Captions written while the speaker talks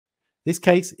This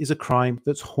case is a crime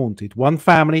that's haunted one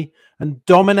family and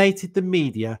dominated the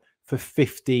media for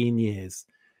 15 years.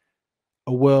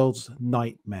 A world's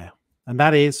nightmare, and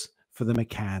that is for the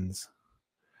McCanns.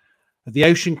 At the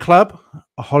Ocean Club,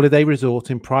 a holiday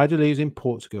resort in Praia da Luz in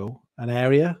Portugal, an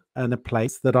area and a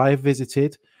place that I have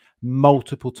visited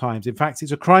multiple times. In fact,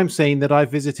 it's a crime scene that I've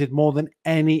visited more than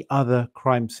any other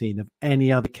crime scene of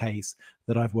any other case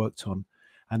that I've worked on.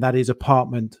 And that is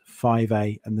apartment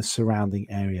 5A and the surrounding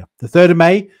area. The 3rd of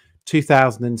May,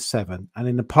 2007. And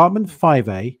in apartment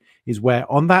 5A is where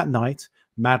on that night,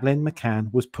 Madeleine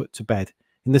McCann was put to bed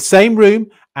in the same room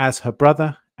as her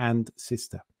brother and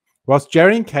sister. Whilst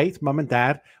Jerry and Kate, mum and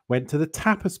dad, went to the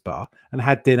tapas bar and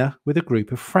had dinner with a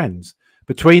group of friends.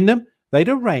 Between them, they'd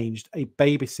arranged a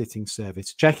babysitting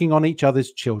service, checking on each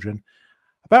other's children.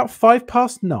 About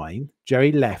 9:05,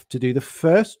 Jerry left to do the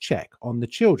first check on the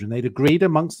children. They'd agreed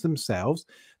amongst themselves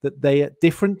that they at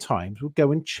different times would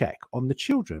go and check on the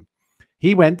children.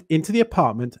 He went into the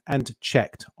apartment and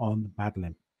checked on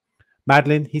Madeleine.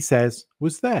 Madeleine, he says,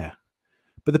 was there,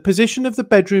 but the position of the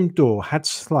bedroom door had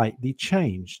slightly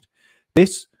changed.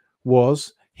 This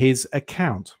was his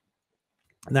account.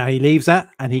 Now he leaves that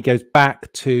and he goes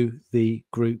back to the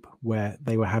group where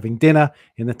they were having dinner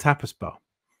in the tapas bar.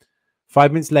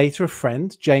 5 minutes later, a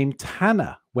friend, Jane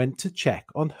Tanner, went to check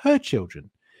on her children.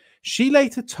 She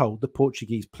later told the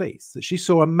Portuguese police that she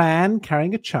saw a man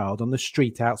carrying a child on the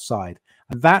street outside,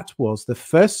 and that was the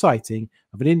first sighting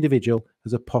of an individual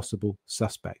as a possible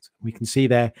suspect. We can see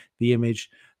there the image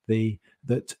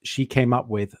that she came up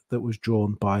with that was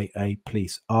drawn by a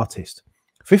police artist.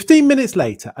 15 minutes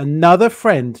later, another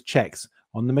friend checks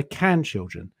on the McCann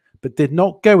children, but did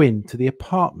not go into the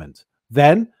apartment.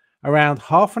 Then, around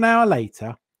half an hour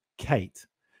later, Kate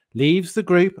leaves the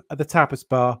group at the tapas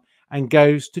bar and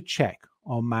goes to check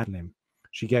on Madeleine.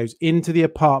 She goes into the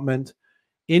apartment,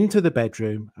 into the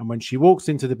bedroom, and when she walks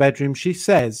into the bedroom, she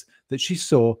says that she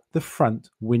saw the front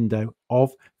window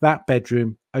of that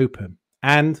bedroom open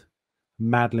and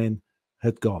Madeleine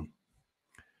had gone.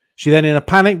 She then, in a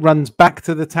panic, runs back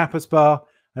to the tapas bar,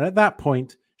 and at that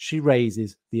point, she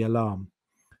raises the alarm.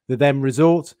 The then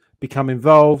resort become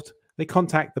involved. They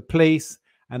contact the police,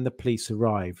 and the police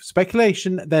arrive.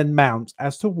 Speculation then mounts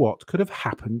as to what could have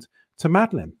happened to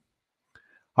Madeleine.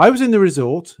 I was in the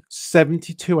resort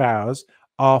 72 hours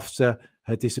after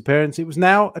her disappearance. It was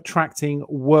now attracting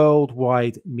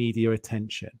worldwide media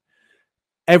attention.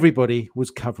 Everybody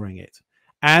was covering it.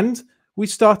 And we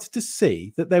started to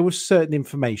see that there was certain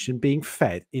information being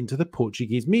fed into the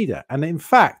Portuguese media. And in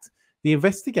fact, the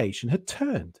investigation had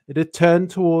turned. It had turned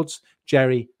towards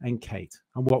Jerry and Kate.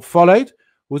 And what followed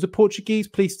was a Portuguese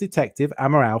police detective,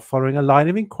 Amaral, following a line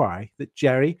of inquiry that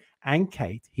Jerry and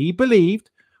Kate, he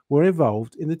believed, were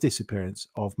involved in the disappearance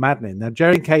of Madeleine. Now,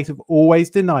 Jerry and Kate have always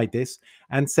denied this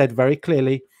and said very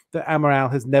clearly that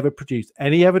Amaral has never produced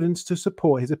any evidence to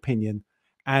support his opinion.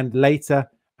 And later,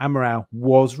 Amaral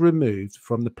was removed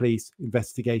from the police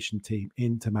investigation team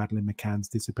into Madeleine McCann's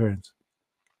disappearance.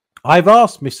 I've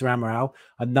asked Mr. Amaral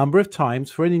a number of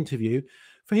times for an interview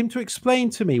for him to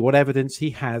explain to me what evidence he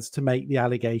has to make the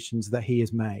allegations that he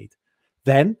has made.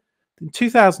 Then, in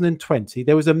 2020,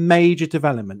 there was a major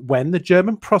development when the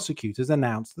German prosecutors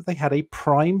announced that they had a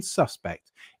prime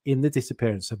suspect in the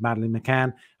disappearance of Madeleine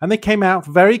McCann, and they came out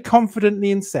very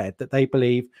confidently and said that they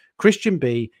believe Christian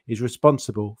B is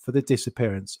responsible for the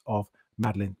disappearance of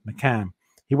Madeleine McCann.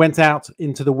 He went out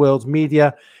into the world's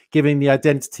media, giving the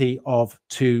identity of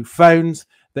 2 phones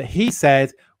that he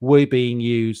said were being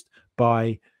used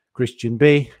by Christian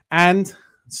B, and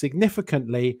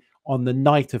significantly, on the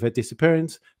night of her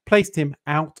disappearance, placed him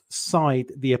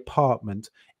outside the apartment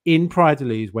in Praia da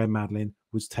Luz where Madeleine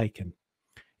was taken.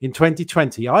 In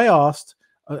 2020,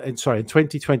 in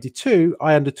 2022,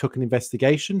 I undertook an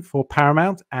investigation for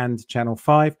Paramount and Channel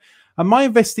 5, and my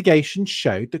investigation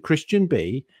showed that Christian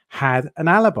B had an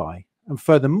alibi, and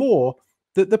furthermore,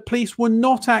 that the police were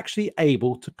not actually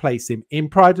able to place him in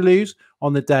Praia da Luz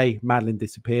on the day Madeleine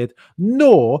disappeared,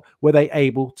 nor were they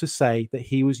able to say that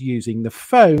he was using the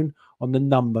phone on the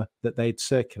number that they'd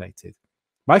circulated.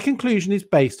 My conclusion is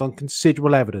based on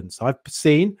considerable evidence. I've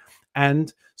seen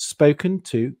and spoken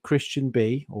to Christian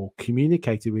B, or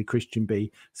communicated with Christian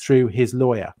B through his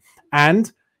lawyer.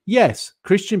 And yes,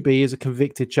 Christian B is a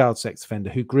convicted child sex offender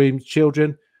who groomed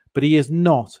children, but he is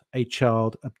not a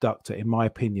child abductor, in my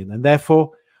opinion. And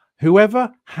therefore,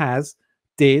 whoever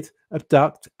did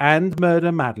abduct and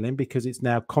murder Madeleine, because it's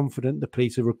now confident the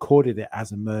police have recorded it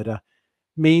as a murder,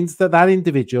 means that that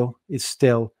individual is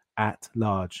still at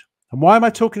large. And why am I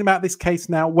talking about this case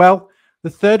now? Well, the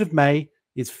 3rd of May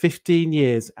is 15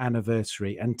 years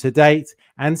anniversary, and to date,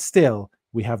 and still,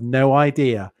 we have no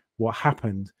idea what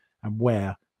happened and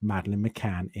where Madeleine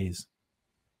McCann is.